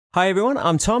Hi everyone,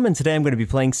 I'm Tom and today I'm going to be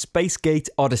playing Space Gate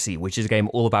Odyssey, which is a game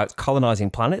all about colonizing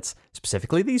planets,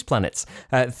 specifically these planets,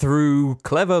 through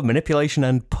clever manipulation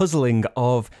and puzzling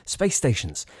of space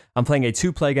stations. I'm playing a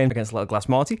two-player game against Little Glass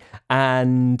Marty,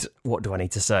 and what do I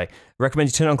need to say? Recommend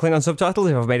you turn on Klingon subtitles.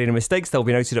 If I've made any mistakes, they'll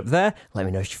be noted up there. Let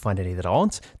me know if you find any that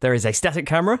aren't. There is a static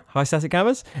camera, high static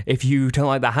cameras. If you don't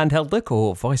like that handheld look,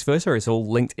 or vice versa, it's all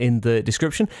linked in the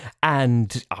description.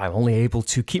 And I'm only able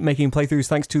to keep making playthroughs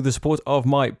thanks to the support of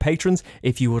my patrons.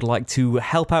 If you would like to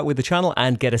help out with the channel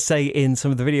and get a say in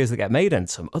some of the videos that get made and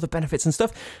some other benefits and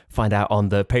stuff, find out on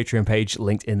the Patreon page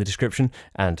linked in the description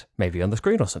and maybe on the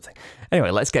screen or something. Anyway,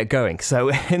 let's get going.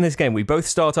 So in this game, we both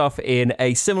start off in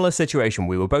a similar situation.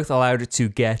 We were both allowed to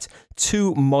get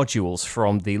 2 modules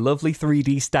from the lovely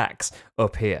 3D stacks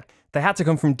up here. They had to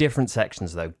come from different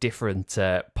sections though, different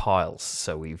piles.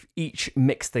 So we've each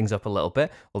mixed things up a little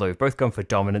bit, although we've both gone for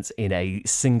dominance in a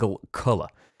single colour.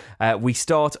 We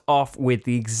start off with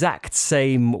the exact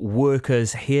same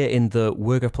workers here in the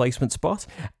worker placement spot,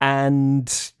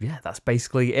 and yeah, that's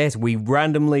basically it. We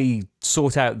randomly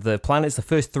sort out the planets. The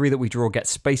first 3 that we draw get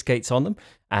space gates on them,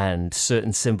 and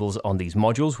certain symbols on these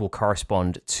modules will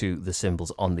correspond to the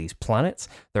symbols on these planets.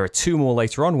 There are 2 more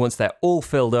later on. Once they're all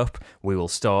filled up, we will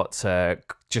start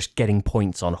just getting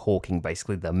points on Hawking,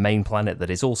 basically the main planet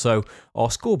that is also our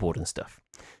scoreboard and stuff.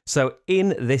 So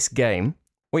in this game,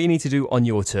 what you need to do on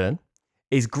your turn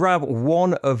is grab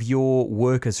one of your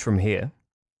workers from here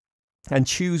and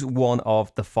choose one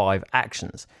of the 5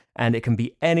 actions. And it can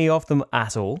be any of them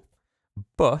at all,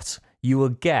 but you will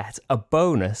get a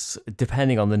bonus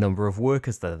depending on the number of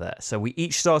workers that are there. So we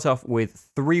each start off with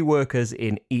 3 workers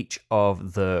in each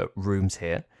of the rooms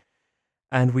here.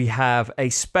 And we have a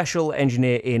special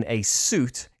engineer in a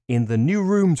suit in the new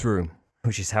rooms room,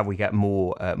 which is how we get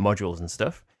more modules and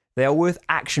stuff. They are worth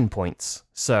action points.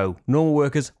 So normal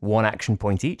workers, 1 action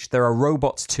point each. There are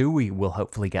robots too, we will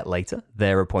hopefully get later.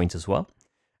 They're a point as well.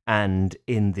 And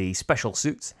in the special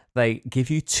suits, they give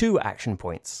you 2 action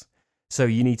points. So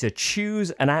you need to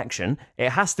choose an action.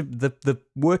 It has to, the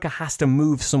worker has to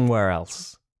move somewhere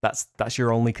else. That's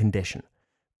your only condition.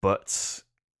 But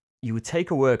you would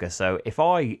take a worker. So if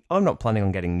I'm not planning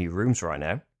on getting new rooms right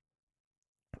now,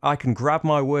 I can grab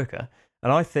my worker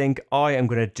and I think I am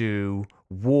going to do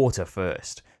water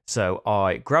first. So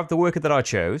I grab the worker that I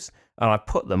chose and I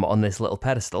put them on this little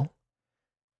pedestal.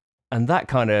 And that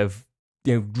kind of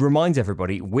reminds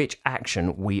everybody which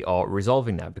action we are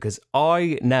resolving now, because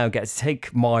I now get to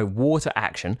take my water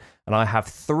action and I have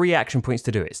 3 action points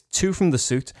to do it. It's 2 from the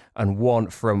suit and 1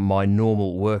 from my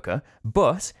normal worker,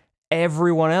 but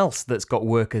everyone else that's got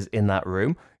workers in that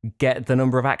room get the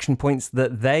number of action points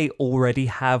that they already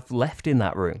have left in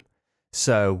that room.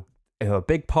 So a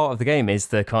big part of the game is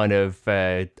the kind of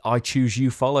I choose you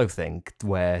follow thing,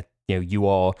 where you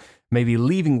are maybe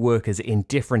leaving workers in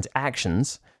different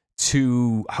actions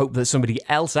to hope that somebody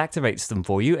else activates them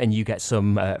for you and you get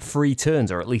some free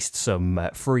turns, or at least some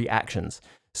free actions.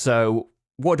 So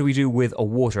what do we do with a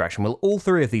water action? Well, all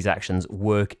 3 of these actions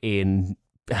work in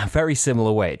a very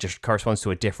similar way. It just corresponds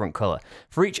to a different color.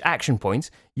 For each action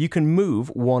point, you can move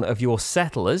one of your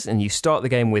settlers, and you start the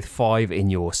game with 5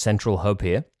 in your central hub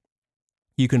here.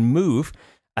 You can move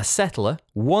a settler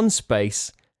 1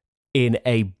 space in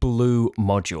a blue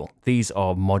module. These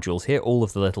are modules here. All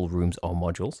of the little rooms are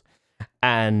modules.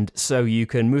 And so you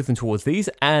can move them towards these.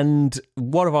 And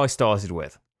what have I started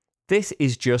with? This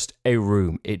is just a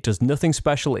room. It does nothing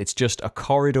special. It's just a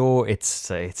corridor.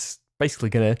 It's basically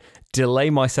going to delay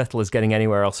my settlers getting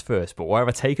anywhere else first. But why have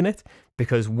I taken it?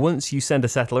 Because once you send a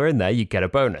settler in there, you get a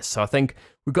bonus. So I think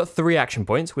we've got 3 action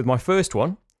points. With my first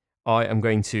one, I am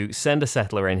going to send a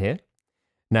settler in here.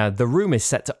 Now, the room is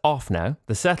set to off now.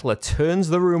 The settler turns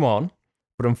the room on,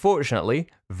 but unfortunately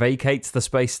vacates the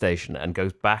space station and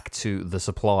goes back to the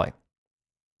supply.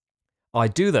 I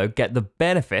do, though, get the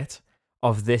benefit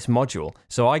of this module.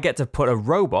 So I get to put a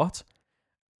robot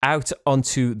out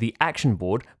onto the action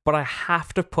board, but I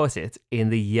have to put it in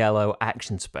the yellow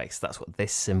action space. That's what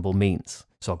this symbol means.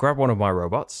 So I'll grab one of my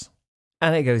robots,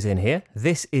 and it goes in here.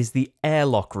 This is the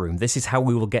airlock room. This is how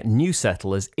we will get new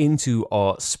settlers into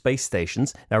our space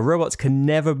stations. Now, robots can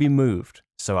never be moved.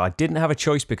 So I didn't have a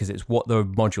choice because it's what the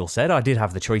module said. I did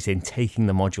have the choice in taking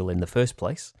the module in the first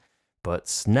place.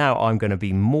 But now I'm going to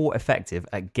be more effective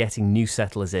at getting new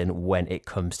settlers in when it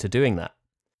comes to doing that.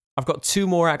 I've got 2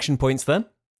 more action points then.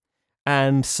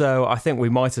 And so I think we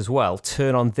might as well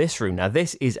turn on this room. Now,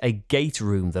 this is a gate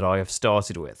room that I have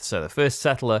started with. So the first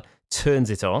settler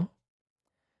turns it on.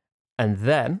 And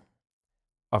then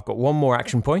I've got 1 more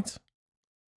action point.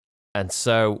 And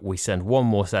so we send 1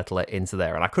 more settler into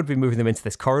there. And I could be moving them into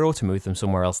this corridor to move them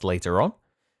somewhere else later on.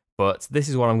 but this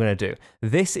is what I'm going to do.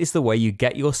 This is the way you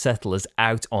get your settlers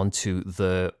out onto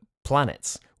the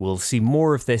planets. We'll see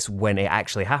more of this when it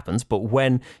actually happens, but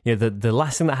when, the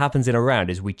last thing that happens in a round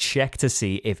is we check to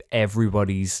see if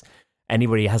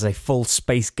anybody has a full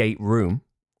space gate room,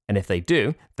 and if they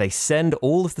do, they send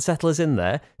all of the settlers in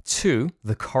there to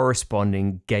the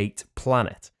corresponding gate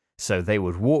planet. So they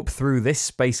would warp through this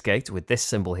space gate with this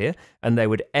symbol here, and they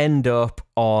would end up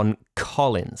on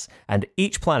Collins. And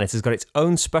each planet has got its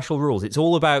own special rules. It's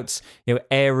all about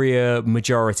area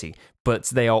majority, but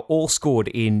they are all scored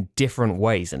in different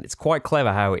ways, and it's quite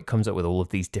clever how it comes up with all of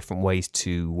these different ways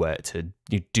to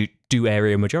do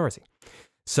area majority.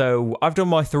 So I've done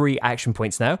my 3 action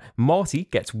points now. Marty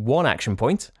gets 1 action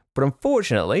point, but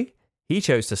unfortunately, he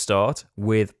chose to start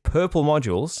with purple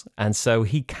modules, and so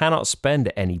he cannot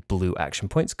spend any blue action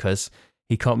points because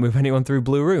he can't move anyone through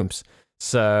blue rooms.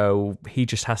 So he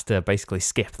just has to basically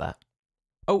skip that.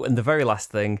 Oh, and the very last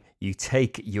thing, you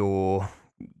take your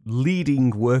leading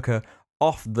worker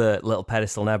off the little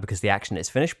pedestal now because the action is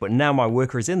finished, but now my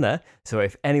worker is in there, so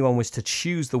if anyone was to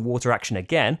choose the water action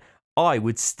again, I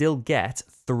would still get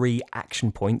 3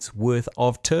 action points worth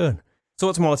of turn. So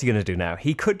what's Marty going to do now?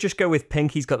 He could just go with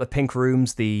pink. He's got the pink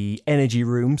rooms, the energy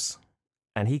rooms,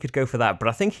 and he could go for that. But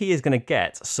I think he is going to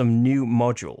get some new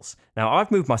modules. Now,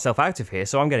 I've moved myself out of here,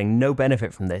 so I'm getting no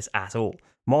benefit from this at all.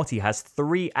 Marty has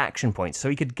 3 action points, so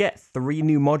he could get 3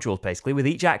 new modules, basically. With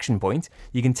each action point,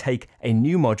 you can take a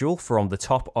new module from the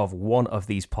top of one of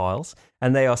these piles,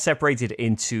 and they are separated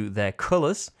into their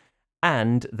colors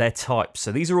and their types.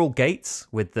 So these are all gates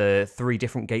with the 3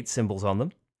 different gate symbols on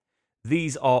them.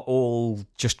 These are all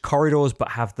just corridors, but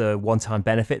have the one-time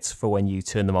benefits for when you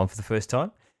turn them on for the first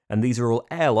time. And these are all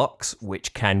airlocks,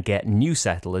 which can get new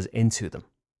settlers into them.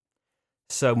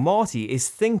 So Marty is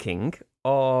thinking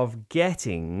of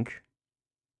getting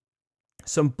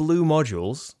some blue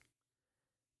modules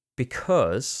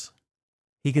because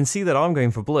he can see that I'm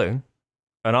going for blue,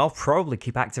 and I'll probably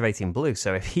keep activating blue.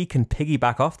 So if he can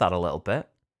piggyback off that a little bit,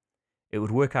 it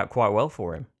would work out quite well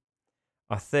for him.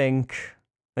 I think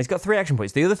he's got 3 action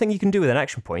points. The other thing you can do with an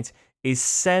action point is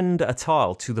send a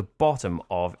tile to the bottom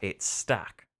of its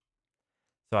stack.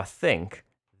 So I think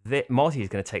that Marty is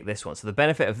going to take this one. So the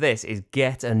benefit of this is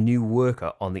get a new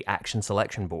worker on the action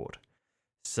selection board.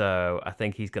 So I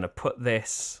think he's going to put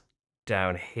this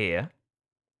down here.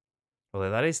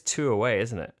 Although that is 2 away,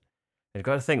 isn't it? You've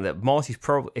got to think that Marty's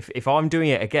probably, if I'm doing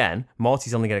it again,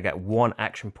 Marty's only going to get 1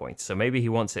 action point. So maybe he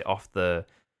wants it off the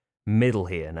middle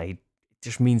here. Now, it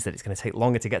just means that it's going to take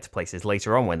longer to get to places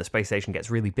later on when the space station gets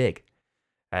really big.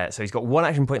 So he's got 1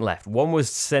 action point left. 1 was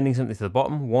sending something to the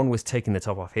bottom. 1 was taking the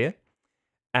top off here.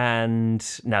 And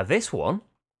now this one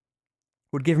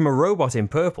would give him a robot in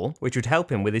purple, which would help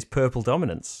him with his purple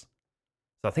dominance.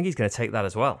 So I think he's going to take that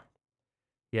as well.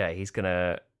 Yeah, he's going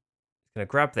to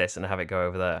grab this and have it go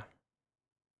over there.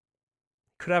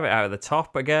 Could have it out of the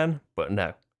top again, but no.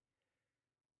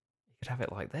 He could have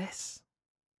it like this.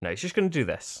 No, he's just going to do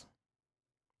this.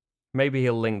 Maybe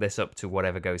he'll link this up to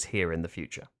whatever goes here in the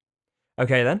future.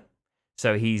 Okay then.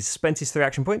 So he's spent his 3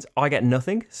 action points. I get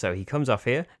nothing, so he comes off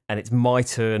here, and it's my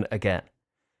turn again.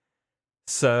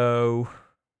 So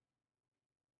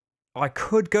I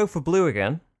could go for blue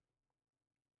again.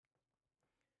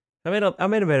 I'm in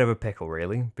a bit of a pickle,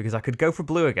 really, because I could go for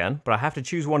blue again, but I have to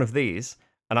choose one of these,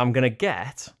 and I'm going to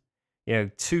get,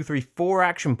 2, 3, 4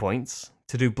 action points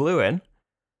to do blue in,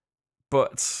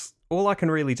 but all I can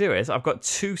really do is I've got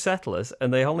 2 settlers,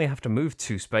 and they only have to move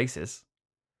 2 spaces.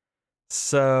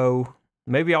 So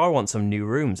maybe I want some new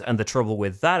rooms, and the trouble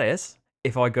with that is,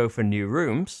 if I go for new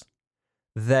rooms,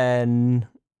 then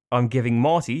I'm giving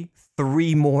Marty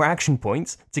 3 more action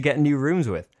points to get new rooms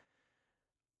with.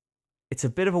 It's a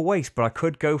bit of a waste, but I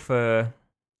could go for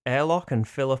airlock and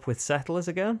fill up with settlers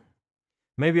again.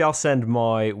 Maybe I'll send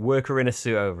my worker in a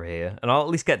suit over here, and I'll at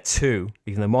least get 2,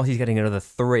 even though Marty's getting another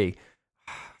 3.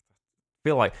 I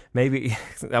feel like maybe,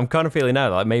 I'm kind of feeling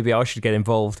now like maybe I should get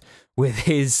involved with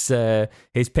his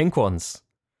pink ones.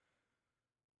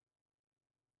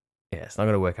 Yeah, it's not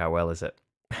going to work out well, is it?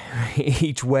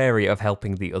 Each wary of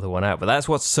helping the other one out, but that's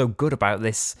what's so good about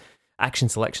this action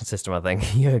selection system, I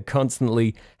think. You're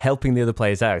constantly helping the other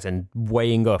players out and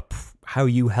weighing up how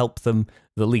you help them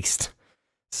the least.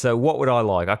 So what would I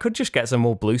like? I could just get some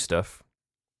more blue stuff.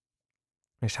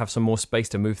 Just have some more space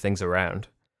to move things around.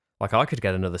 Like I could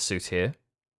get another suit here.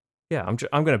 Yeah,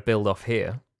 I'm going to build off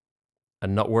here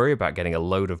and not worry about getting a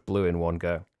load of blue in one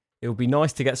go. It would be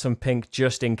nice to get some pink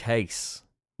just in case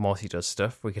Marty does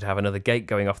stuff. We could have another gate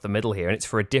going off the middle here, and it's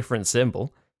for a different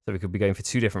symbol, so we could be going for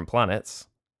 2 different planets.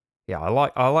 Yeah, I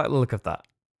like the look of that.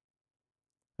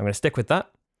 I'm going to stick with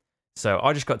that. So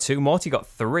I just got 2. Marty got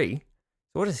 3. So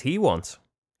what does he want?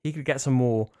 He could get some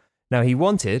more. Now, he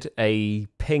wanted a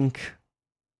pink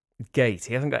gate.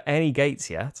 He hasn't got any gates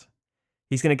yet.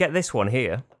 He's going to get this one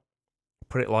here.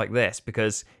 Put it like this,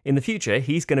 because in the future,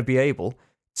 he's going to be able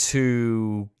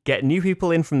to get new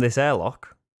people in from this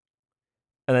airlock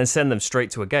and then send them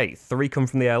straight to a gate. 3 come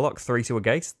from the airlock, 3 to a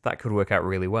gate. That could work out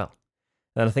really well.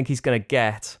 Then I think he's going to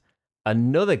get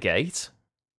another gate,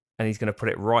 and he's going to put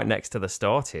it right next to the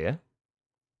start here.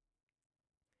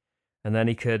 And then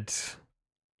he could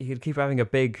keep having a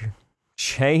big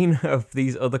chain of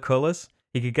these other colours.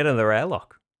 He could get another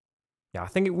airlock. Yeah, I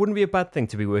think it wouldn't be a bad thing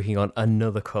to be working on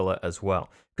another colour as well.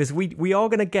 Because we are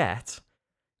going to get...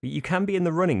 You can be in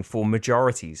the running for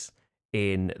majorities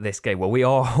in this game. Well, we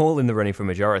are all in the running for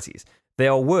majorities. They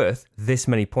are worth this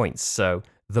many points. So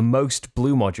the most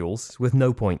blue modules with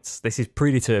no points. This is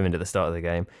predetermined at the start of the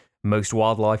game. Most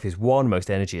wildlife is 1,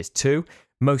 most energy is 2.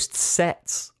 Most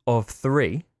sets of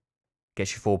 3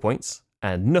 gets you 4 points,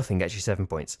 and nothing gets you 7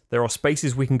 points. There are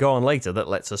spaces we can go on later that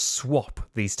lets us swap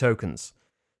these tokens.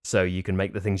 So you can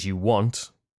make the things you want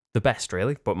the best,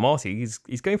 really. But Marty, he's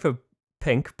going for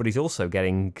pink, but he's also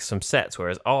getting some sets,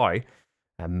 whereas I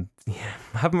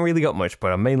haven't really got much,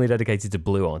 but I'm mainly dedicated to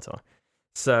blue, aren't I?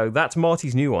 So that's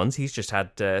Marty's new ones. He's just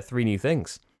had 3 new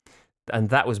things. And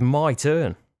that was my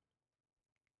turn.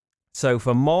 So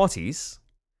for Marty's,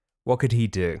 what could he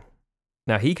do?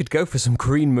 Now, he could go for some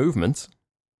green movement.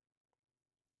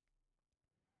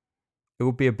 It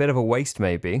would be a bit of a waste,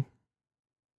 maybe.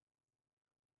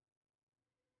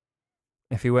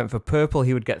 If he went for purple,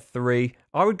 he would get 3.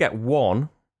 I would get 1,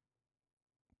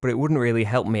 but it wouldn't really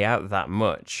help me out that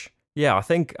much. Yeah, I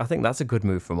think that's a good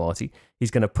move for Marty.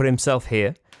 He's going to put himself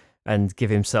here and give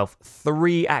himself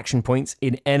 3 action points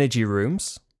in energy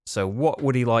rooms. So what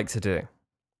would he like to do?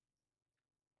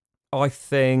 I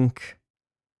think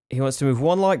he wants to move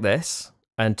 1 like this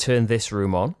and turn this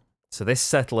room on. So this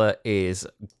settler is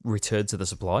returned to the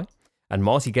supply, and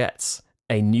Marty gets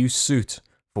a new suit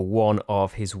for one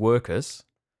of his workers.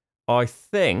 I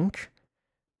think,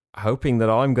 hoping that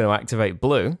I'm going to activate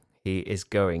blue, he is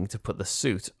going to put the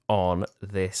suit on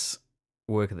this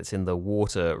worker that's in the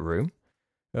water room.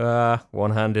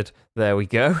 One-handed. There we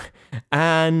go.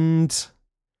 And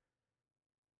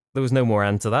there was no more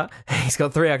end to that. He's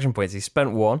got 3 action points. He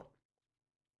spent 1.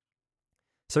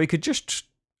 So he could just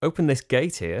open this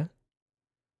gate here.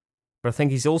 But I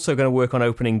think he's also going to work on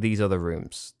opening these other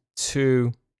rooms.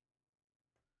 2...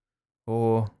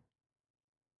 Or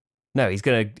no, he's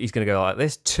gonna go like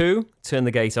this. 2, turn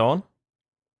the gate on.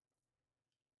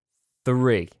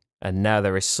 3, and now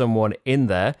there is someone in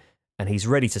there, and he's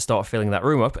ready to start filling that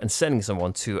room up and sending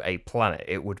someone to a planet.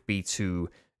 It would be to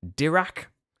Dirac.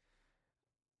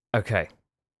 Okay,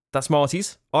 that's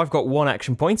Marty's. I've got 1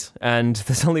 action point, and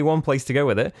there's only 1 place to go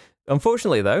with it.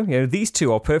 Unfortunately, though, these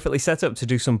 2 are perfectly set up to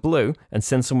do some blue and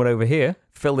send someone over here,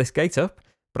 fill this gate up.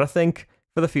 But I think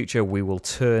for the future, we will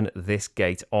turn this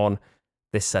gate on.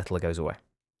 This settler goes away.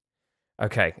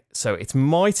 Okay, so it's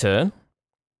my turn.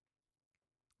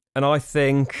 And I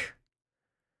think...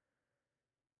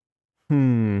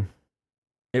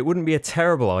 It wouldn't be a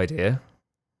terrible idea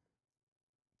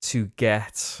to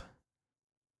get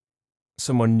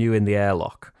someone new in the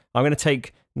airlock. I'm going to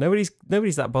take... Nobody's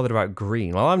that bothered about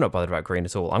green. Well, I'm not bothered about green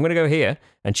at all. I'm going to go here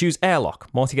and choose airlock.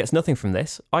 Marty gets nothing from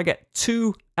this. I get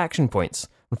 2 action points.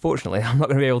 Unfortunately, I'm not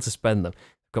going to be able to spend them.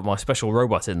 Got my special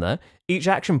robot in there. Each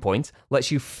action point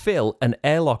lets you fill an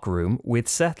airlock room with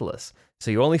settlers.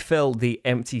 So you only fill the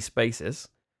empty spaces.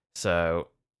 So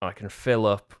I can fill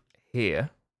up here.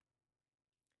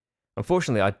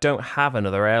 Unfortunately, I don't have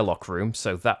another airlock room,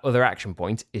 so that other action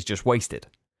point is just wasted.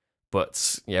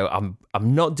 But, I'm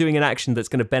not doing an action that's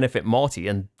going to benefit Marty,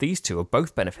 and these 2 are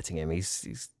both benefiting him.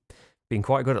 He's been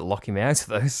quite good at locking me out of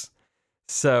those.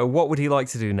 So what would he like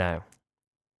to do now?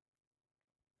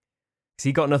 Because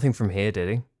he got nothing from here, did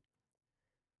he?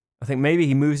 I think maybe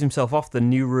he moves himself off the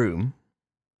new room.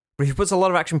 But if he puts a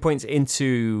lot of action points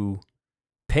into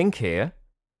pink here,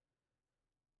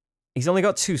 he's only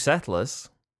got 2 settlers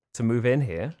to move in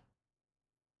here.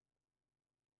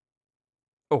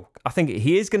 Oh, I think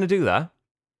he is going to do that.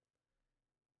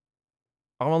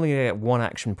 I'm only going to get 1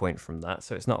 action point from that,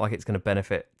 so it's not like it's going to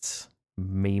benefit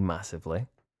me massively.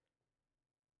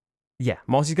 Yeah,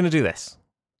 Marty's going to do this.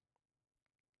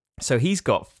 So he's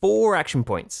got 4 action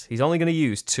points. He's only going to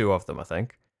use 2 of them, I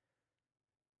think.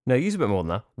 No, use a bit more than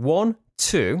that. 1,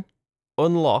 2,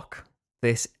 unlock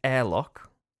this airlock.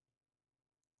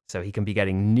 So he can be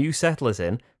getting new settlers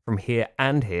in from here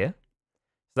and here.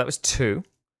 So that was 2.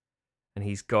 And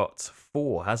he's got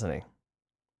 4, hasn't he?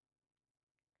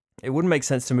 It wouldn't make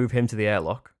sense to move him to the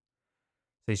airlock.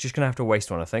 So he's just going to have to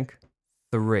waste one, I think.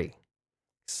 3.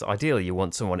 So ideally, you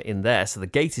want someone in there so the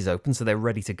gate is open so they're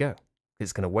ready to go.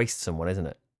 It's going to waste someone, isn't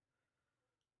it?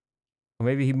 Or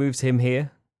maybe he moves him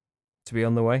here to be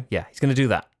on the way. Yeah, he's going to do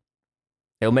that.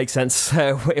 It'll make sense.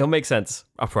 It'll make sense,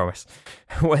 I promise,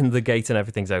 when the gate and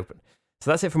everything's open. So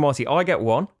that's it for Marty. I get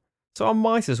 1, so I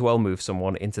might as well move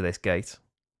someone into this gate.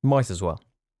 Might as well.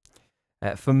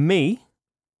 For me,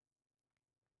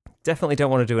 definitely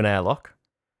don't want to do an airlock.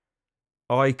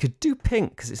 I could do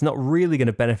pink, because it's not really going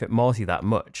to benefit Marty that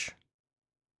much.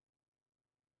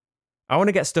 I want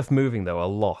to get stuff moving, though, a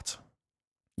lot.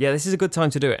 Yeah, this is a good time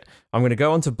to do it. I'm going to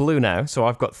go on to blue now, so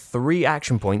I've got 3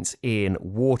 action points in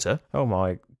water. Oh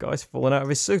my, guy's falling out of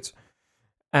his suit.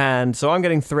 And so I'm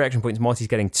getting 3 action points, Marty's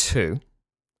getting 2.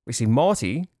 We see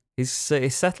Marty, his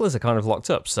settlers are kind of locked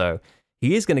up, so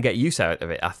he is going to get use out of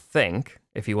it, I think,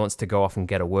 if he wants to go off and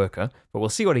get a worker. But we'll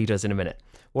see what he does in a minute.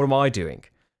 What am I doing?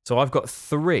 So I've got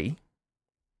 3.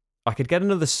 I could get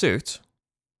another suit.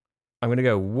 I'm going to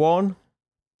go 1,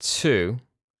 2,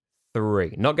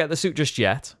 3. Not get the suit just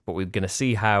yet, but we're going to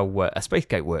see how a space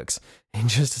gate works in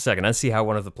just a second and see how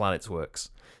one of the planets works.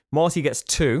 Marty gets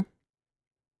 2.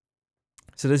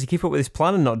 So does he keep up with his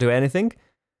plan and not do anything?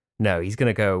 No, he's going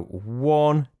to go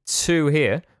 1, 2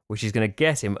 here, which is going to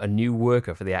get him a new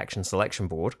worker for the action selection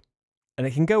board. And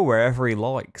it can go wherever he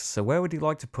likes. So where would he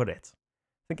like to put it?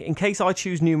 I think in case I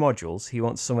choose new modules, he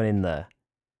wants someone in there.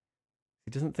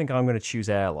 He doesn't think I'm going to choose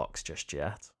airlocks just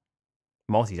yet.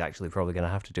 Marty's actually probably going to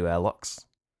have to do airlocks.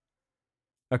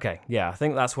 Okay, yeah, I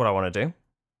think that's what I want to do.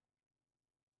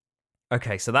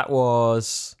 Okay, so that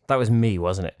was me,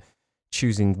 wasn't it?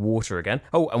 Choosing water again.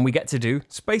 Oh, and we get to do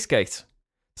Space Gate.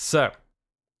 So,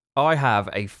 I have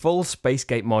a full Space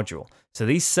Gate module. So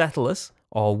these settlers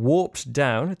are warped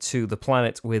down to the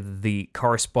planet with the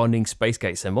corresponding Space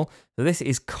Gate symbol. So this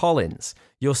is Collins.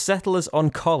 Your settlers on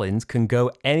Collins can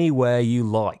go anywhere you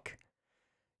like.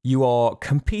 You are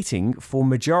competing for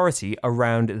majority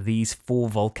around these 4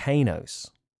 volcanoes.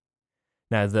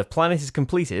 Now, the planet is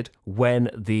completed when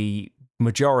the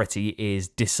majority is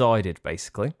decided,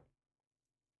 basically.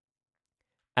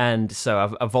 And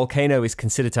so a volcano is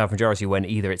considered to have majority when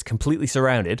either it's completely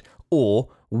surrounded or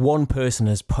one person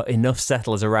has put enough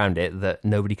settlers around it that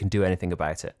nobody can do anything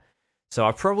about it. So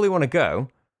I probably want to go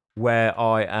where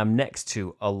I am next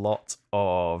to a lot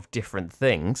of different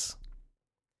things.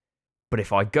 But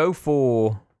if I go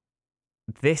for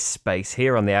this space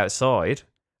here on the outside,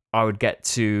 I would get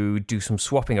to do some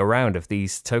swapping around of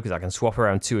these tokens. I can swap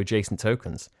around 2 adjacent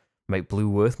tokens. Make blue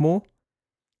worth more.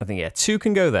 I think, yeah, 2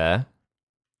 can go there.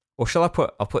 Or shall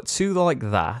I'll put 2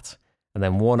 like that, and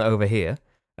then 1 over here.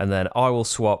 And then I will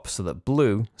swap so that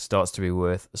blue starts to be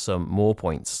worth some more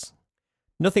points.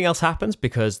 Nothing else happens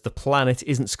because the planet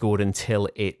isn't scored until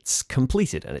it's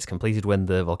completed. And it's completed when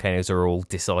the volcanoes are all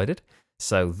decided.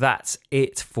 So that's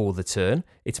it for the turn.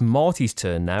 It's Marty's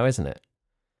turn now, isn't it?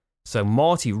 So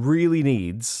Marty really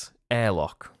needs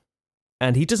airlock.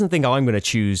 And he doesn't think I'm going to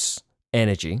choose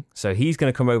energy. So he's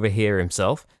going to come over here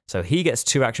himself. So he gets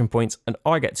 2 action points and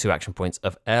I get 2 action points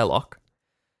of airlock.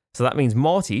 So that means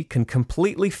Marty can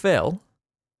completely fill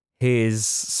his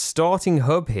starting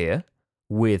hub here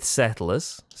with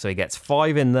settlers. So he gets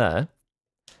 5 in there.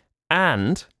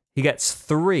 And he gets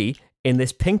 3 in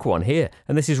this pink one here.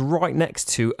 And this is right next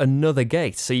to another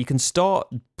gate. So you can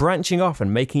start branching off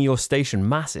and making your station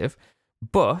massive,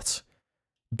 but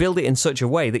build it in such a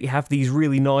way that you have these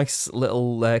really nice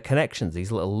little connections,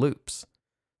 these little loops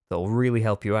that'll really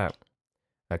help you out.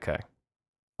 Okay.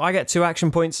 I get 2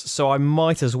 action points, so I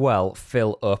might as well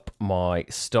fill up my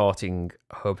starting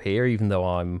hub here, even though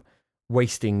I'm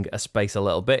wasting a space a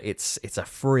little bit. It's a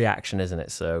free action, isn't it?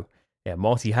 So, yeah,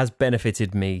 Marty has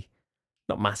benefited me,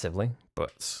 not massively,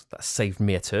 but that saved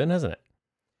me a turn, hasn't it?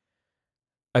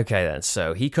 Okay, then,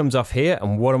 so he comes off here,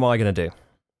 and what am I going to do?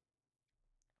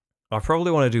 I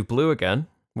probably want to do blue again,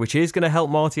 which is going to help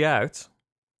Marty out.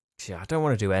 Yeah, I don't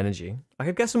want to do energy. I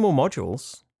could get some more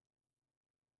modules.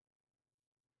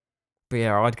 But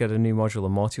yeah, I'd get a new module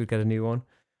and Marty would get a new one.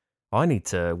 I need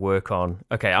to work on...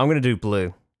 Okay, I'm going to do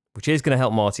blue, which is going to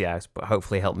help Marty out, but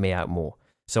hopefully help me out more.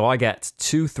 So I get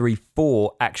 2, 3,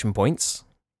 4 action points.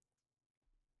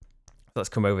 Let's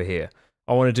come over here.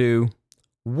 I want to do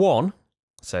 1.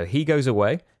 So he goes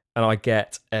away, and I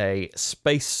get a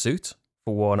space suit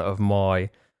for one of my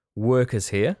workers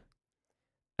here.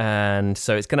 And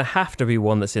so it's going to have to be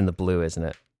one that's in the blue, isn't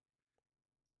it?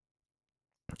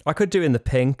 I could do in the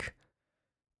pink,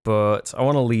 but I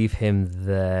want to leave him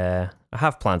there. I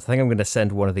have plans. I think I'm going to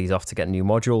send one of these off to get new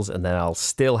modules, and then I'll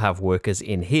still have workers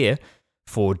in here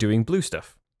for doing blue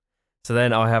stuff. So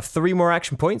then I have 3 more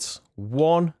action points.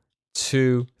 1,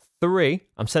 2, 3.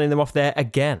 I'm sending them off there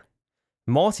again.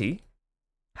 Marty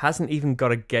hasn't even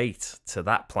got a gate to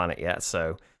that planet yet,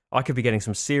 so I could be getting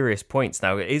some serious points.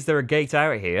 Now, is there a gate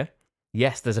out here?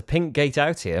 Yes, there's a pink gate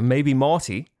out here. Maybe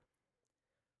Marty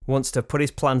wants to put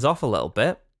his plans off a little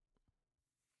bit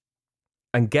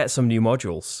and get some new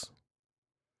modules.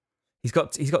 He's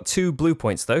got 2 blue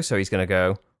points, though, so he's going to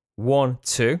go 1,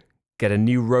 2, get a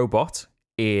new robot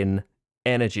in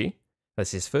energy.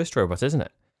 That's his first robot, isn't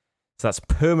it? So that's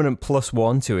permanent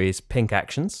 +1 to his pink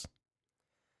actions.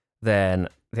 Then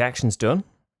the action's done.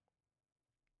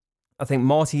 I think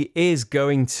Marty is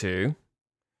going to...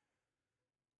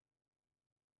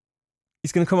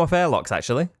 He's going to come off airlocks,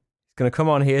 actually. He's going to come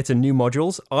on here to new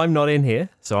modules. I'm not in here,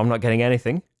 so I'm not getting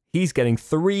anything. He's getting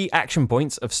 3 action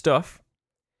points of stuff.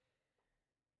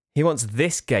 He wants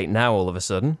this gate now, all of a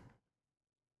sudden.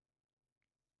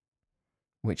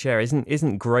 Which, yeah,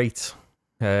 isn't great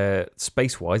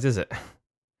space-wise, is it?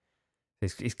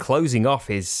 He's closing off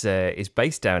his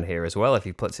base down here as well, if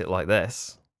he puts it like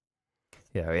this.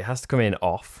 Yeah, it has to come in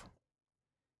off.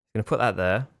 He's going to put that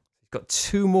there. He's got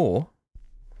 2 more.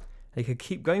 He could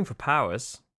keep going for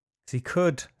powers. So he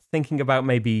could, thinking about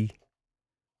maybe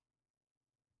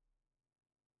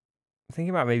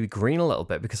green a little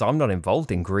bit, because I'm not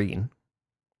involved in green.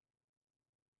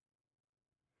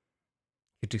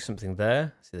 Could do something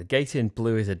there. So the gate in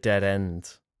blue is a dead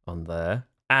end on there.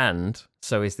 And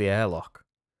so is the airlock.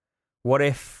 What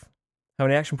if... How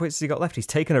many action points has he got left? He's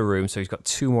taken a room, so he's got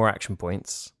 2 more action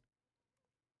points.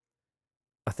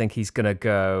 I think he's going to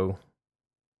go...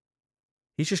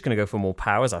 He's just going to go for more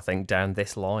powers, I think, down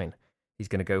this line. He's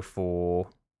going to go for...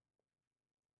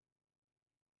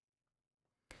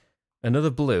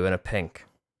 another blue and a pink.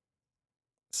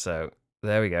 So,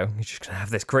 there we go. He's just going to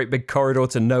have this great big corridor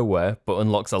to nowhere, but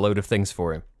unlocks a load of things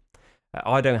for him.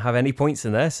 I don't have any points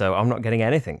in there, so I'm not getting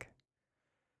anything.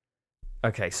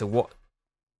 Okay, so what...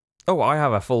 Oh, I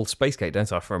have a full space gate,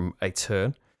 don't I, from a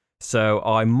turn. So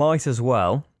I might as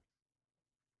well...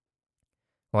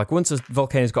 Like, once a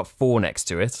volcano's got 4 next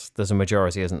to it, there's a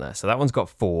majority, isn't there? So that one's got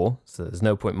 4, so there's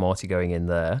no point Marty going in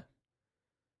there.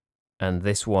 And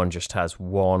this one just has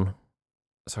 1.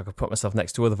 So I could put myself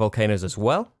next to other volcanoes as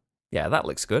well. Yeah, that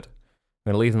looks good.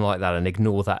 I'm going to leave them like that and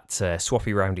ignore that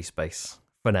swappy roundy space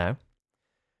for now.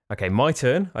 Okay, my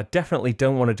turn. I definitely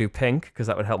don't want to do pink, because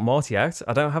that would help Marty out.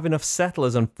 I don't have enough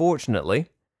settlers, unfortunately,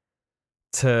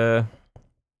 to...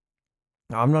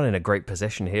 I'm not in a great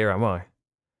position here, am I?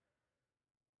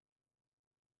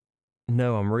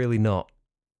 No, I'm really not.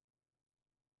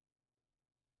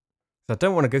 So I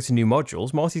don't want to go to new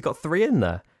modules. Marty's got 3 in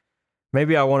there.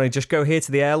 Maybe I want to just go here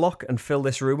to the airlock and fill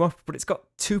this room up, but it's got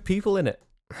 2 people in it.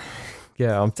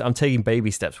 Yeah, I'm taking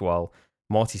baby steps while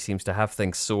Marty seems to have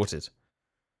things sorted.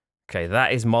 Okay,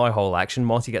 that is my whole action.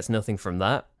 Marty gets nothing from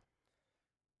that.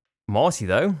 Marty,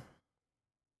 though,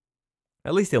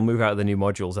 at least he'll move out of the new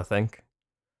modules, I think.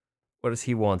 What does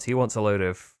he want? He wants a load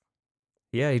of...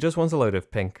 Yeah, he does want a load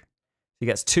of pink. He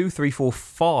gets 2, 3, 4,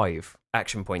 5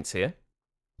 action points here.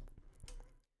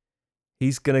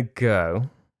 He's going to go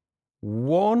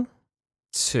 1,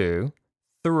 2,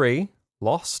 3,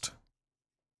 lost.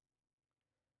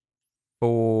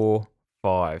 4,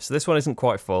 5. So this one isn't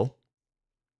quite full.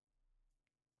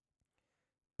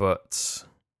 But...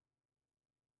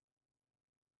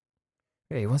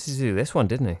 yeah, he wanted to do this one,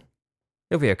 didn't he?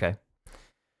 He'll be okay.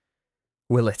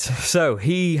 Will it? So,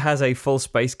 he has a full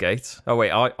space gate. Oh,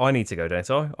 wait, I need to go, don't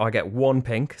I? I get 1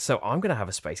 pink, so I'm going to have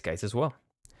a space gate as well.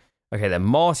 Okay, then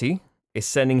Marty is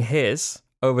sending his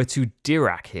over to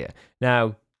Dirac here.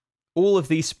 Now, all of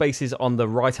these spaces on the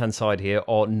right-hand side here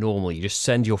are normal. You just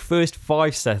send your first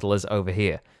 5 settlers over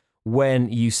here. When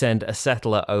you send a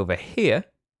settler over here,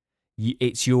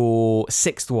 it's your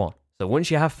 6th one. So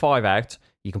once you have 5 out,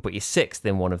 you can put your 6th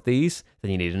in one of these.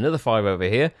 Then you need another 5 over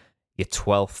here. Your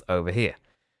 12th over here.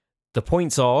 The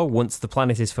points are, once the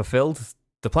planet is fulfilled,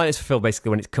 the planet is fulfilled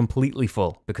basically when it's completely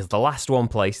full, because the last one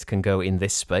placed can go in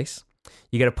this space.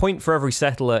 You get a point for every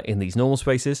settler in these normal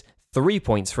spaces, 3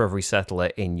 points for every settler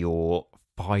in your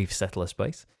 5 settler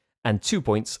space, and 2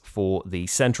 points for the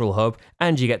central hub,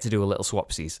 and you get to do a little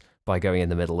swapsies by going in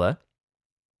the middle there.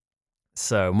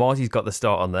 So Marty's got the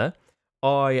start on there.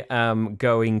 I am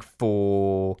going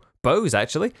for... Bose,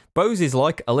 actually. Bose is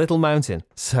like a little mountain.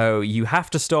 So you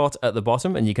have to start at the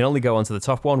bottom, and you can only go onto the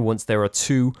top one once there are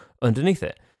 2 underneath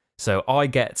it. So I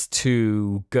get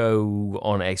to go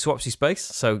on a swapsy space.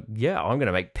 So yeah, I'm going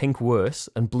to make pink worse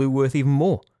and blue worth even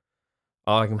more.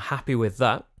 I'm happy with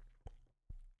that.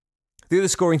 The other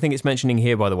scoring thing it's mentioning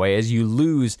here, by the way, is you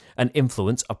lose an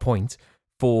influence, a point,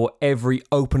 for every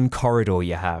open corridor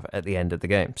you have at the end of the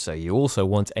game. So you also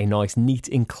want a nice, neat,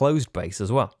 enclosed base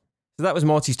as well. So that was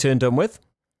Marty's turn done with.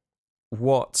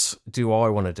 What do I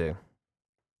want to do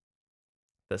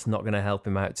that's not going to help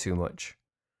him out too much?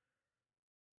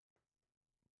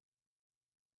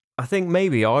 I think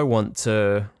maybe I want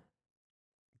to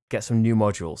get some new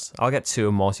modules. I'll get 2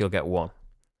 and Marty will get 1.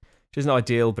 Which isn't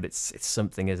ideal, but it's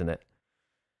something, isn't it?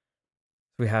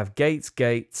 We have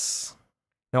gates.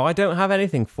 Now, I don't have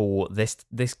anything for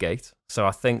this gate, so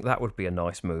I think that would be a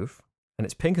nice move. And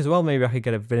it's pink as well. Maybe I could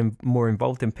get a bit more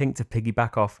involved in pink to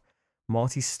piggyback off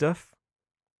Marty's stuff.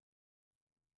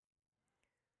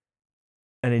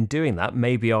 And in doing that,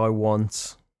 maybe I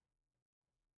want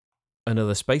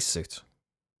another spacesuit.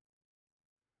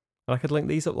 I could link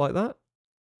these up like that.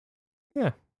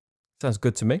 Yeah, sounds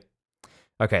good to me.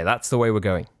 Okay, that's the way we're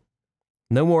going.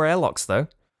 No more airlocks, though.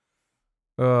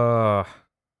 I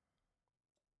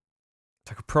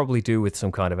could probably do with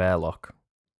some kind of airlock.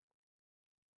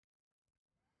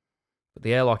 But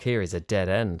the airlock here is a dead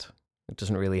end. It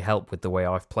doesn't really help with the way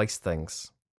I've placed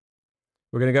things.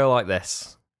 We're going to go like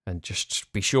this, and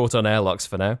just be short on airlocks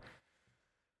for now.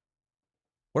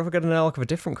 What if I got an airlock of a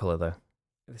different colour, though?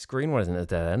 This green one isn't a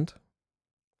dead end.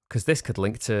 Because this could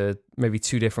link to maybe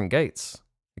 2 different gates.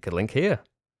 It could link here.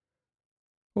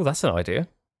 Oh, that's an idea.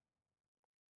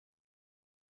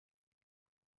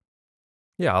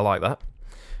 Yeah, I like that.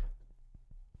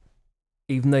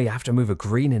 Even though you have to move a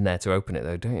green in there to open it,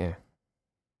 though, don't you?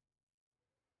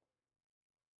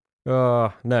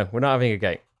 Oh, no, we're not having a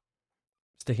gate.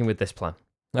 Sticking with this plan.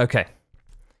 Okay.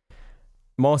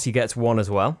 Marty gets 1 as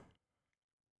well.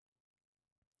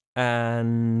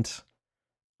 And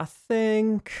I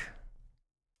think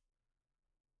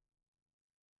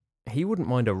he wouldn't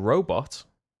mind a robot.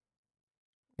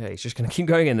 Yeah, he's just going to keep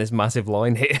going in this massive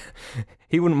line here.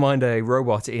 He wouldn't mind a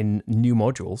robot in new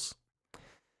modules.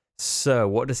 So,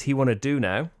 what does he want to do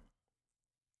now?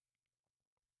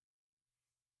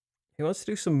 He wants to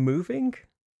do some moving?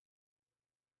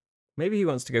 Maybe he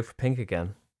wants to go for pink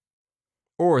again.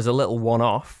 Or as a little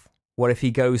one-off, what if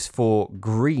he goes for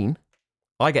green?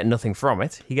 I get nothing from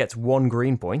it. He gets 1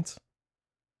 green point.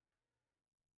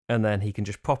 And then he can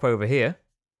just pop over here.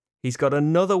 He's got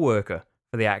another worker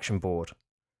for the action board.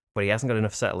 But he hasn't got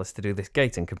enough settlers to do this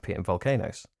gate and compete in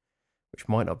volcanoes. Which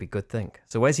might not be a good thing.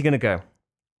 So where's he going to go?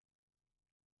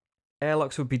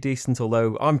 Airlocks would be decent,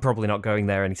 although I'm probably not going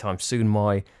there anytime soon.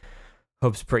 My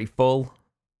hub's pretty full.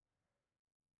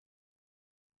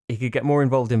 He could get more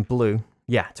involved in blue.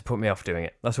 Yeah, to put me off doing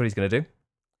it. That's what he's going to do.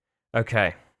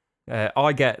 Okay.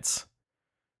 I get...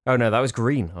 Oh no, that was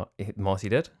green. Marty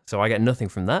did. So I get nothing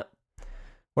from that.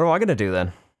 What am I going to do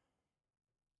then?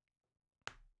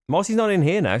 Marty's not in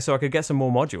here now, so I could get some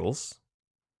more modules.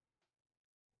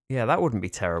 Yeah, that wouldn't be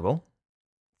terrible.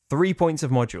 3 points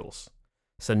of modules.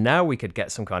 So now we could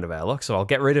get some kind of airlock. So I'll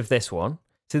get rid of this one.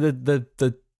 See,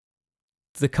 the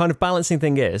kind of balancing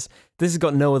thing is, this has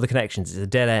got no other connections. It's a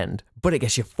dead end. But it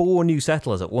gets you 4 new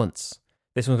settlers at once.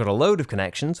 This one's got a load of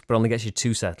connections, but only gets you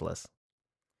 2 settlers.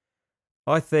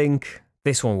 I think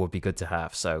this one would be good to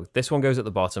have. So this one goes at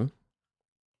the bottom.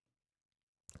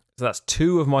 So that's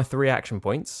 2 of my 3 action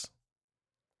points.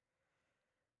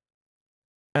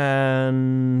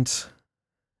 And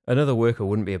another worker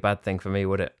wouldn't be a bad thing for me,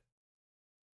 would it?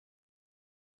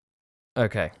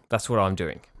 Okay, that's what I'm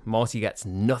doing. Marty gets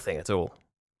nothing at all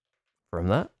from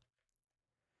that.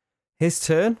 His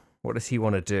turn. What does he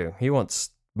want to do? He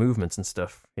wants movements and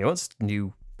stuff. He wants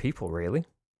new people, really.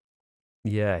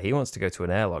 Yeah, he wants to go to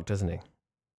an airlock, doesn't he?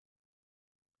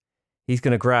 He's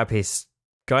going to grab his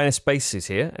guy in a spacesuit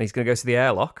here, and he's going to go to the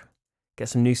airlock, get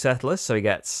some new settlers. So he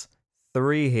gets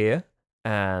 3 here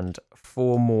and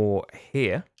 4 more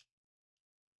here.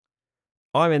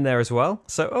 I'm in there as well,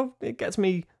 so it gets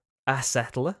me a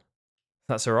settler.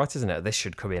 That's all right, isn't it? This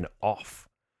should come in off.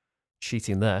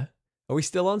 Cheating there. Are we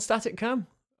still on static cam?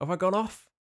 Have I gone off?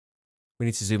 We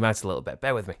need to zoom out a little bit.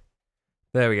 Bear with me.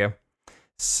 There we go.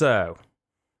 So,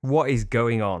 what is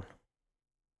going on?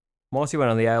 Marty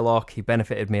went on the airlock. He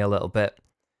benefited me a little bit.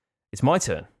 It's my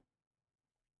turn.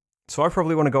 So I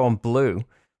probably want to go on blue.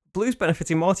 Blue's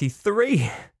benefiting Marty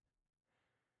 3.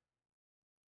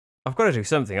 I've got to do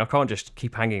something. I can't just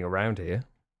keep hanging around here.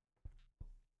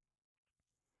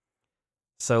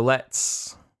 So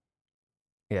let's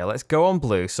go on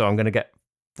blue. So I'm going to get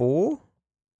 4.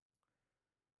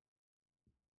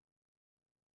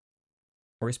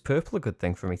 Or is purple a good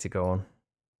thing for me to go on?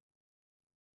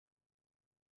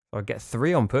 I'd get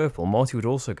 3 on purple. Marty would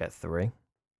also get 3.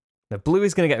 Now, blue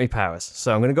is going to get me powers.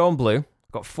 So I'm going to go on blue.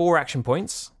 I've got 4 action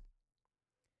points.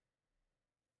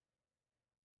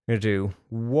 I'm going to do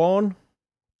 1,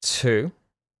 2.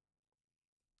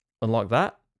 Unlock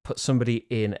that. Put somebody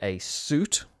in a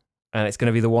suit. And it's going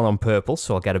to be the one on purple,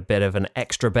 so I'll get a bit of an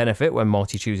extra benefit when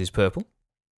Marty chooses purple.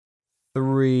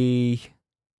 3,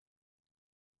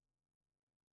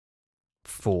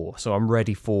 4. So I'm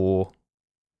ready for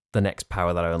the next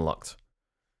power that I unlocked.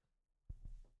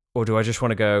 Or do I just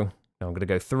want to go... No, I'm going to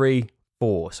go 3,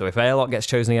 4. So if Airlock gets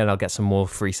chosen again, I'll get some more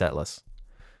free settlers.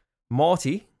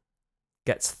 Marty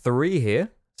gets 3 here.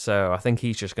 So I think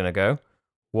he's just going to go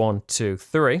 1, 2,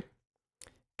 3.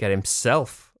 Get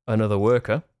himself another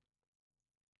worker.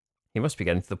 He must be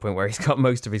getting to the point where he's got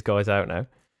most of his guys out now.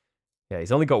 Yeah,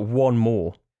 he's only got 1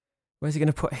 more. Where's he going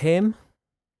to put him?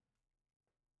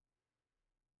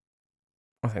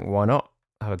 I think why not?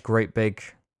 Have a great big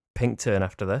pink turn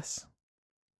after this.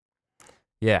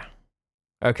 Yeah.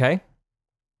 Okay.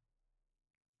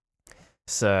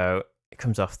 So it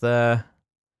comes off there.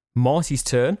 Marty's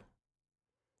turn.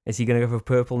 Is he going to go for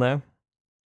purple now?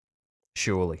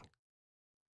 Surely.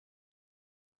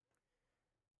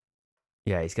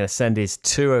 Yeah, he's going to send his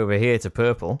 2 over here to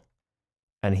purple.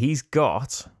 And he's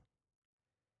got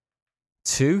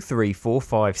 2, 3, 4,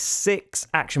 5, 6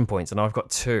 action points. And I've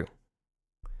got 2.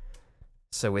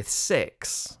 So with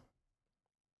 6,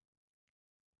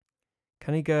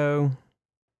 can he go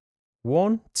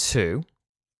 1, 2,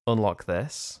 unlock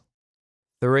this,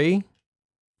 3,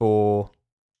 4,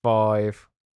 5,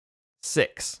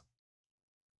 6.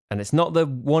 And it's not the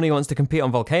one he wants to compete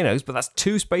on volcanoes, but that's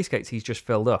 2 space gates he's just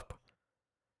filled up.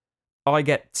 I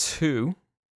get 2.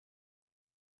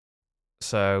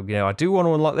 So, you know, I do want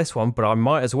to unlock this one, but I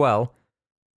might as well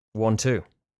 1, 2.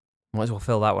 Might as well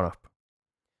fill that one up.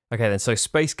 Okay, then, so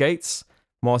space gates.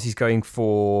 Marty's going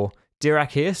for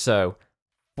Dirac here, so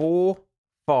 4,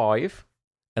 5,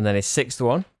 and then his 6th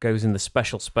one goes in the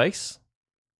special space.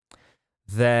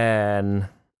 Then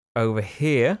over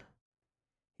here,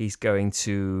 he's going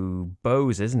to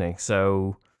Bose, isn't he?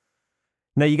 So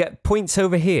now you get points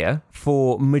over here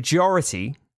for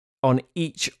majority on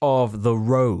each of the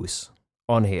rows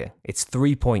on here. It's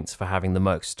 3 points for having the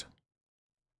most.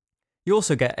 You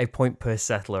also get a point per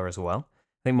settler as well.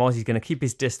 I think Marty's going to keep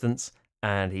his distance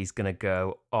and he's going to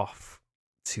go off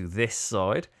to this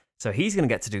side. So he's going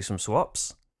to get to do some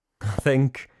swaps. I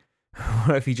think,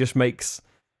 what if he just makes...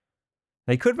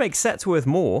 Now he could make sets worth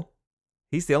more.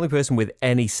 He's the only person with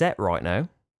any set right now.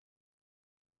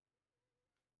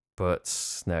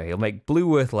 But no, he'll make blue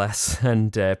worth less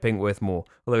and pink worth more.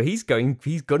 Although he's gunning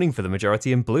for the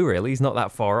majority in blue, really. He's not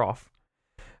that far off.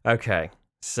 Okay,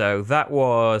 so that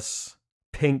was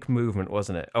pink movement,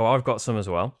 wasn't it? Oh, I've got some as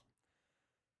well.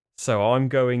 So I'm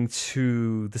going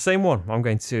to the same one. I'm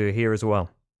going to here as well.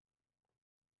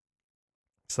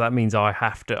 So that means I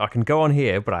can go on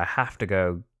here, but I have to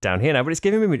go down here now. But it's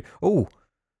giving me, oh,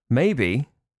 maybe.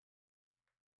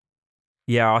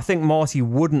 Yeah, I think Marty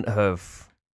wouldn't have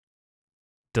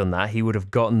done that. He would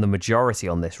have gotten the majority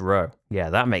on this row. Yeah,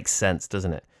 that makes sense,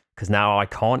 doesn't it? Because now I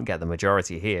can't get the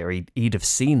majority here. He'd have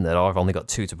seen that I've only got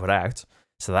 2 to put out.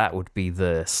 So that would be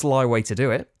the sly way to do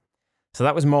it. So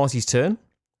that was Marty's turn.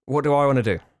 What do I want to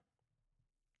do?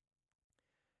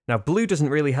 Now, blue doesn't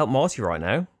really help Marty right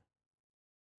now.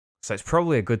 So it's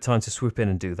probably a good time to swoop in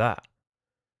and do that.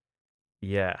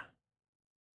 Yeah.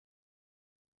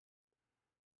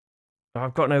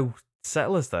 I've got no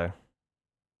settlers, though.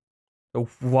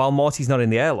 While Marty's not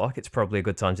in the airlock, it's probably a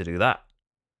good time to do that.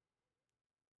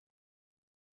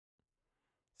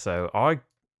 So I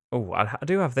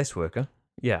do have this worker.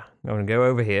 Yeah, I'm going to go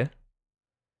over here.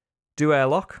 Do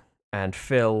airlock and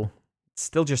fill,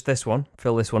 still just this one,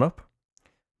 fill this one up.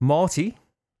 Marty.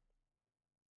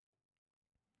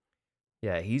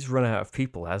 Yeah, he's run out of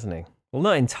people, hasn't he? Well,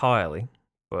 not entirely,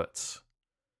 but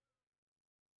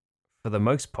for the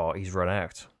most part, he's run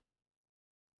out.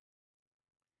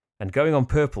 And going on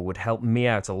purple would help me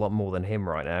out a lot more than him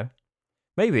right now.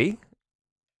 Maybe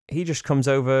he just comes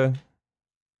over.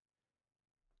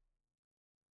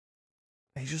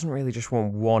 He doesn't really just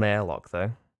want 1 airlock,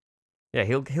 though. Yeah,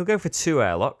 he'll go for 2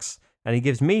 airlocks, and he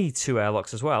gives me 2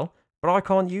 airlocks as well, but I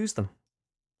can't use them.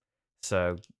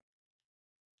 So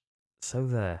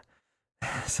there.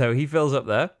 So he fills up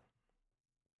there.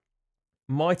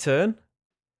 My turn.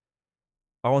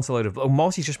 I want a load of... Oh,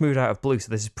 Marty's just moved out of blue, so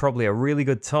this is probably a really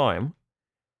good time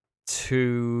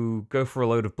to go for a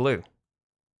load of blue.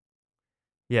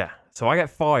 Yeah, so I get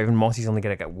 5, and Marty's only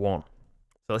going to get 1. So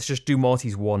let's just do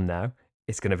Marty's 1 now.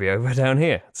 It's going to be over down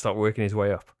here. Start working his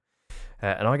way up.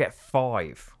 And I get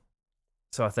 5.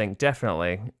 So I think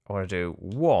definitely I want to do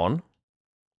 1,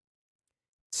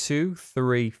 2,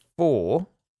 3, 4.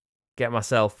 Get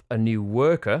myself a new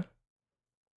worker.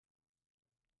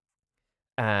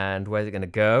 And where's it going to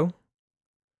go?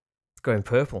 It's going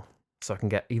purple, so I can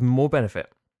get even more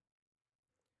benefit.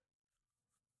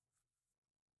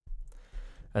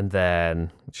 And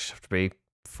then it just have to be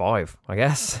 5, I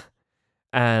guess.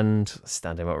 And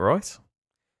stand him upright.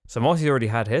 So Marty's already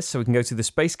had his, so we can go to the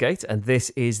Space Gate, and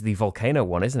this is the volcano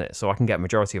one, isn't it? So I can get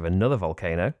majority of another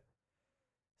volcano.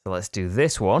 So let's do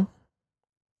this one.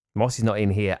 Marty's not in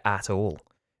here at all.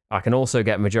 I can also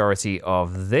get majority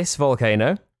of this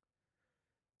volcano.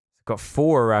 I've got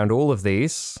 4 around all of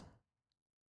these.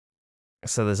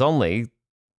 So there's only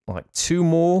like 2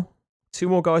 more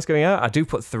guys going out. I do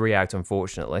put 3 out,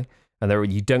 unfortunately.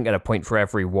 And you don't get a point for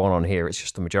every one on here. It's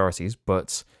just the majorities.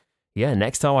 But yeah,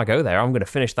 next time I go there, I'm going to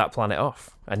finish that planet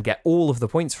off and get all of the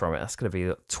points from it. That's going to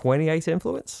be 28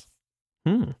 influence.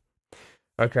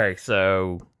 Okay,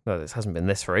 so this hasn't been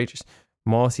this for ages.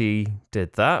 Marty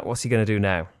did that. What's he going to do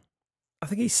now? I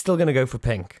think he's still going to go for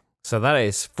pink. So that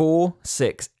is 4,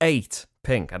 6, 8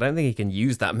 pink. I don't think he can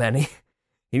use that many.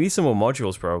 He needs some more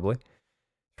modules, probably.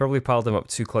 Probably piled them up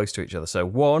too close to each other. So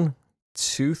 1,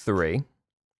 2, 3.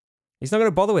 He's not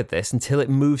going to bother with this until it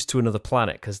moves to another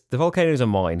planet, because the volcanoes are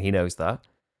mine. He knows that.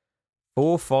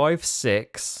 4, 5,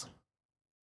 6,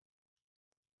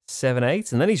 7,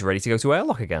 8. And then he's ready to go to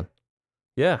airlock again.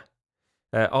 Yeah.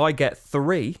 I get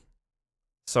 3.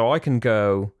 So I can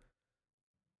go...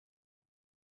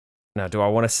 Now, do I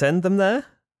want to send them there?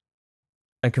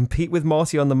 And compete with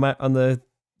Marty on the...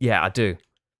 Yeah, I do.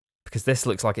 Because this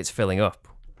looks like it's filling up.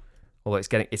 Although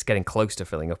it's getting close to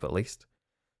filling up, at least.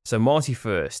 So Marty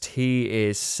first. He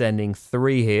is sending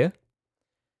 3 here.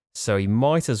 So he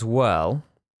might as well...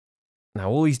 Now,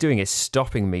 all he's doing is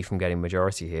stopping me from getting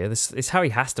majority here. This is how he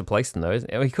has to place them, though, isn't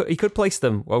it? He could place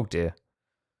them... Oh, dear.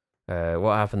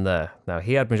 What happened there? Now,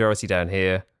 he had majority down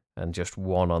here and just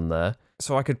 1 on there.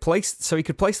 So he could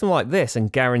place them like this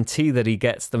and guarantee that he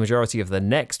gets the majority of the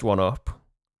next one up.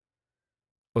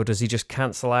 Or does he just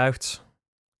cancel out?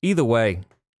 Either way,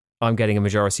 I'm getting a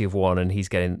majority of 1 and he's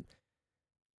getting...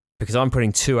 Because I'm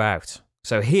putting 2 out.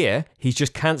 So here, he's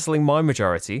just cancelling my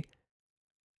majority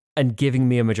and giving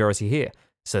me a majority here.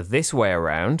 So this way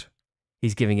around,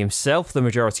 he's giving himself the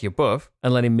majority above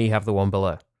and letting me have the one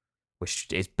below, which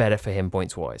is better for him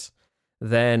points-wise.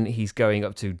 Then he's going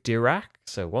up to Dirac.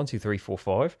 So 1, 2, 3, 4,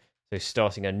 5. So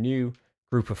starting a new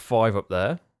group of 5 up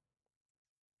there.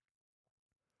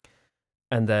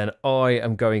 And then I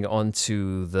am going on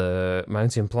to the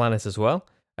mountain planet as well.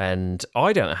 And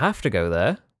I don't have to go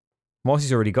there.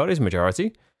 Marty's already got his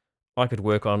majority. I could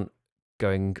work on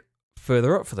going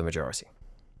further up for the majority.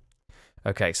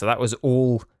 Okay, so that was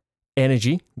all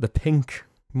energy, the pink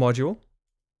module.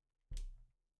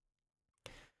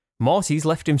 Marty's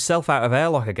left himself out of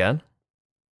airlock again.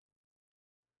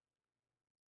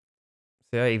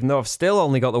 So yeah, even though I've still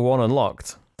only got the 1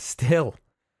 unlocked, still,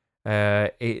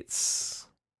 I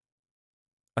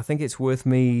think it's worth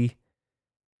me...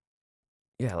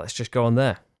 Yeah, let's just go on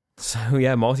there. So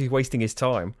yeah, Marty's wasting his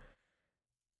time.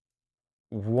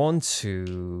 1,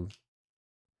 2...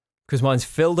 Because mine's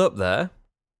filled up there,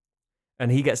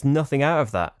 and he gets nothing out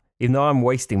of that. Even though I'm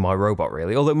wasting my robot,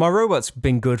 really. Although my robot's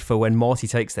been good for when Marty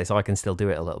takes this, I can still do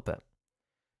it a little bit.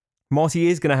 Marty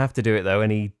is going to have to do it, though,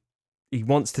 and he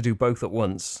wants to do both at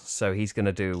once. So he's going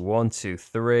to do 1, 2,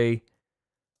 3.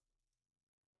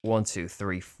 1, 2,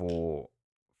 3, 4,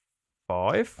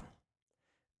 5.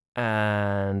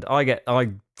 And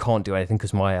I can't do anything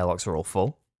because my airlocks are all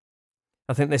full.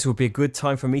 I think this would be a good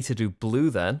time for me to do blue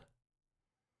then.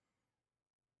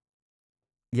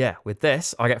 Yeah, with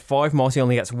this, I get 5. Marty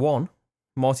only gets 1.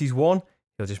 Marty's 1.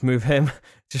 He'll just move him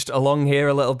just along here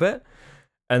a little bit.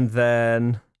 And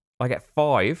then I get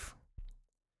 5.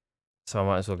 So I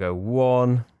might as well go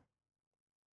 1,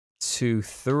 2,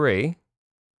 3,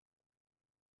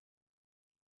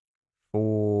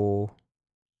 4.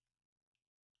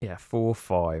 Yeah, 4,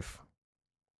 5.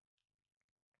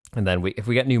 And then if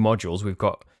we get new modules, we've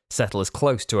got settlers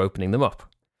close to opening them up.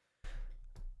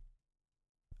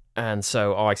 And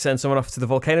so I send someone off to the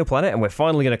volcano planet, and we're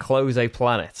finally going to close a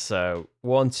planet. So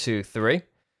 1, 2, 3.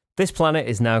 This planet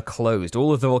is now closed.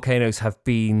 All of the volcanoes have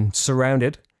been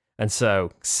surrounded. And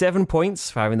so 7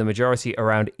 points for having the majority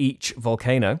around each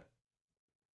volcano,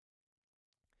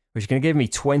 which is going to give me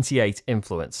 28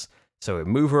 influence. So we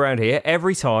move around here.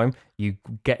 Every time you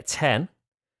get 10,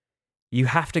 you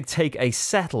have to take a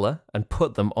settler and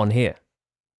put them on here.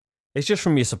 It's just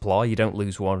from your supply. You don't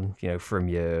lose one, from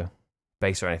your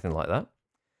base or anything like that.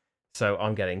 So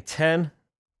I'm getting 10,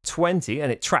 20,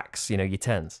 and it tracks, your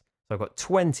 10s. So I've got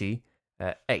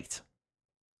 28.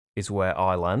 is where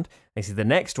I land. And see, the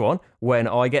next one, when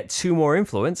I get 2 more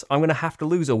influence, I'm going to have to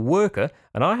lose a worker,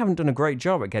 and I haven't done a great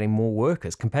job at getting more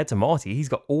workers compared to Marty. He's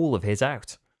got all of his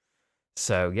out.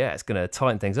 So yeah, it's going to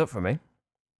tighten things up for me.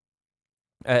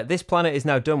 This planet is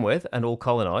now done with and all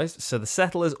colonized, so the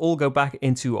settlers all go back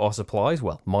into our supplies,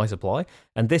 well, my supply,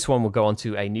 and this one will go on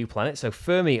to a new planet. So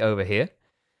Fermi over here,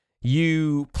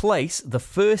 you place the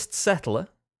first settler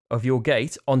of your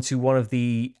gate onto one of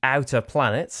the outer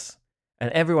planets,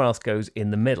 and everyone else goes in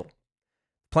the middle.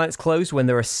 Planet's closed when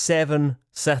there are 7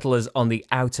 settlers on the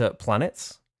outer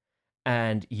planets,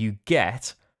 and you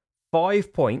get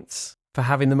 5 points for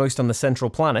having the most on the central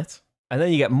planet, and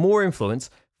then you get more influence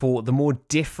for the more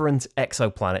different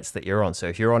exoplanets that you're on. So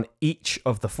if you're on each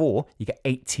of the 4, you get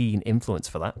 18 influence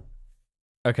for that.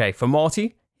 Okay, for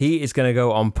Marty, he is going to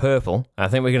go on purple. I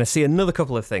think we're going to see another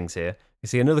couple of things here. You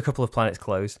see another couple of planets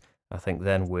closed. I think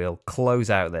then we'll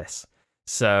close out this.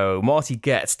 So Marty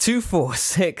gets 2, 4,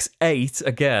 6, 8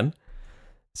 again.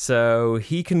 So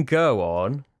he can go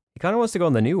on. He kind of wants to go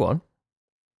on the new one.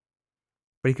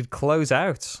 But he could close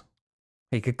out.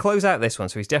 He could close out this one.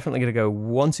 So he's definitely going to go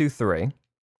 1, 2, 3.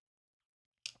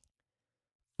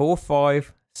 4,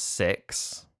 5,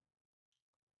 6,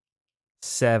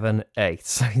 7, 8.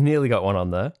 So he nearly got one on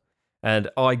there.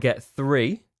 And I get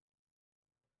 3.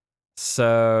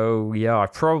 So yeah, I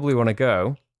probably want to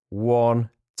go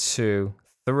 1, 2,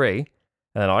 3. And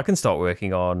then I can start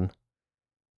working on...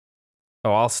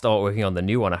 Oh, I'll start working on the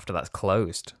new one after that's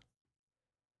closed.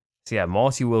 So yeah,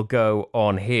 Marty will go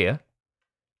on here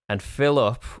and fill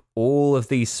up all of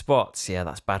these spots. Yeah,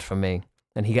 that's bad for me.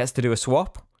 And he gets to do a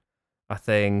swap. I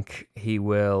think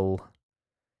he'll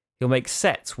make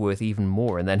sets worth even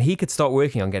more, and then he could start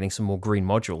working on getting some more green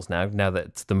modules now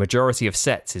that the majority of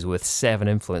sets is worth 7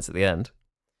 influence at the end.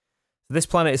 So this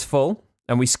planet is full,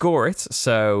 and we score it,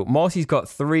 so Marty's got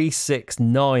 3, 6,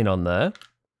 9 on there.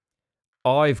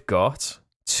 I've got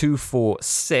 2, 4,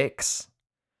 6,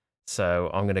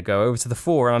 so I'm going to go over to the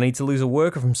 4, and I need to lose a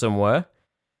worker from somewhere.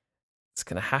 It's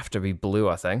going to have to be blue,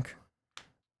 I think.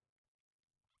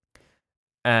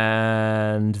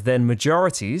 And then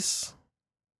majorities.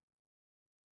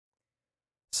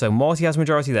 So Marty has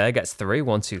majority there, gets 3,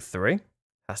 1, 2, 3.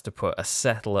 Has to put a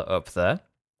settler up there.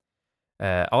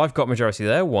 I've got majority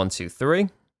there, 1, 2, 3.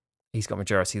 He's got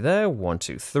majority there, 1,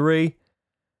 2, 3.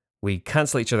 We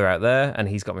cancel each other out there, and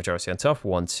he's got majority on top,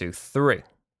 1, 2, 3.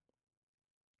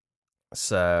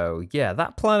 So yeah,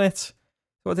 that planet,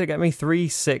 what did it get me? 3,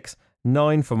 6,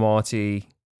 9 for Marty,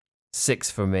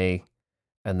 6 for me.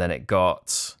 And then it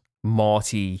got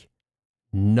Marty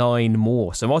 9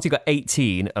 more. So Marty got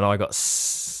 18, and I got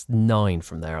 9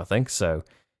 from there, I think. So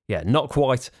yeah, not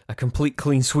quite a complete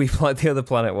clean sweep like the other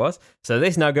planet was. So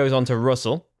this now goes on to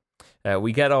Russell.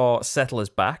 We get our settlers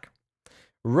back.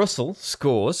 Russell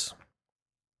scores.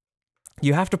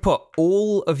 You have to put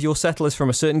all of your settlers from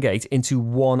a certain gate into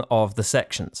one of the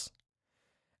sections.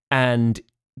 And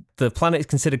the planet is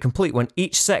considered complete when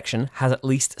each section has at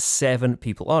least 7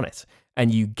 people on it.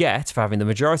 And you get, for having the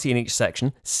majority in each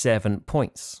section, 7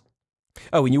 points.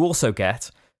 Oh, and you also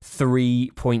get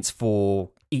 3 points for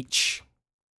each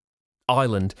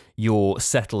island your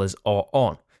settlers are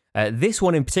on. This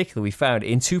one in particular we found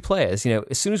in 2 players. You know,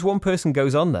 as soon as one person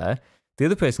goes on there, the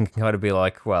other person can kind of be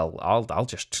like, well, I'll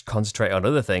just concentrate on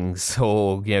other things,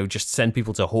 or, you know, just send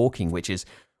people to hawking, which is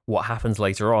what happens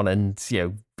later on. And, you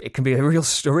know, it can be a real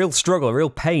struggle, a real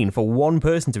pain for one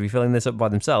person to be filling this up by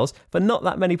themselves for not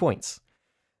that many points.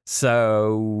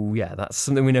 So yeah, that's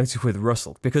something we noticed with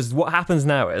Russell, because what happens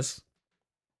now is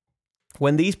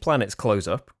when these planets close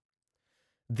up,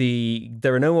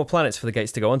 there are no more planets for the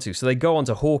gates to go onto, so they go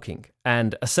onto Hawking.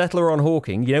 And a settler on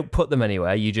Hawking, you don't put them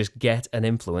anywhere, you just get an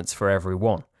influence for every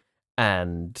one.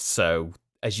 And so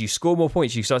as you score more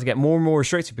points, you start to get more and more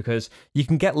restricted, because you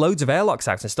can get loads of airlocks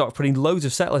out and start putting loads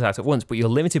of settlers out at once, but you're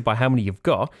limited by how many you've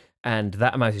got, and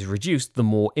that amount is reduced the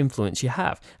more influence you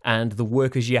have, and the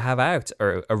workers you have out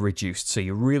are reduced, so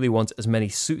you really want as many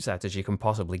suits out as you can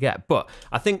possibly get. But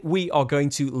I think we are going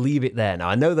to leave it there. Now,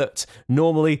 I know that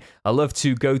normally I love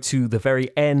to go to the very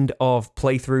end of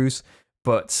playthroughs,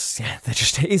 but yeah, there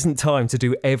just isn't time to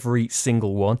do every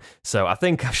single one. So I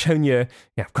think I've shown you,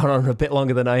 I've gone on a bit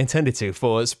longer than I intended to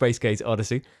for Space Gate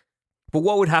Odyssey. But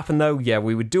what would happen though? Yeah,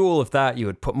 we would do all of that. You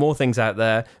would put more things out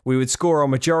there. We would score our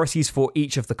majorities for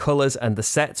each of the colors and the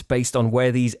sets based on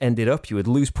where these ended up. You would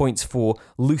lose points for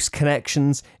loose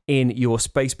connections in your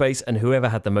space base, and whoever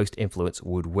had the most influence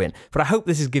would win. But I hope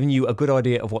this has given you a good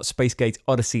idea of what Space Gate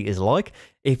Odyssey is like.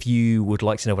 If you would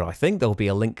like to know what I think, there'll be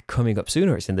a link coming up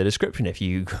sooner. It's in the description if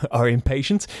you are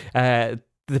impatient.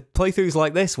 the playthroughs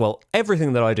like this, well,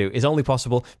 everything that I do is only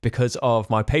possible because of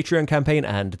my Patreon campaign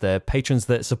and the patrons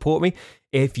that support me.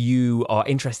 If you are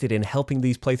interested in helping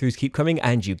these playthroughs keep coming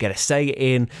and you get a say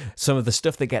in some of the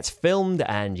stuff that gets filmed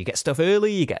and you get stuff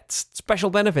early, you get special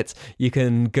benefits, you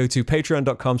can go to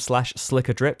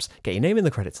patreon.com/slickerdrips, get your name in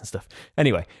the credits and stuff.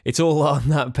 Anyway, it's all on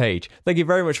that page. Thank you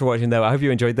very much for watching though. I hope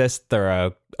you enjoyed this. There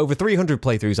are over 300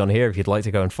 playthroughs on here if you'd like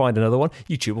to go and find another one.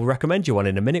 YouTube will recommend you one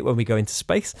in a minute when we go into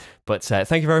space. But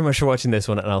thank you very much for watching this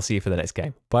one, and I'll see you for the next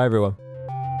game. Bye everyone.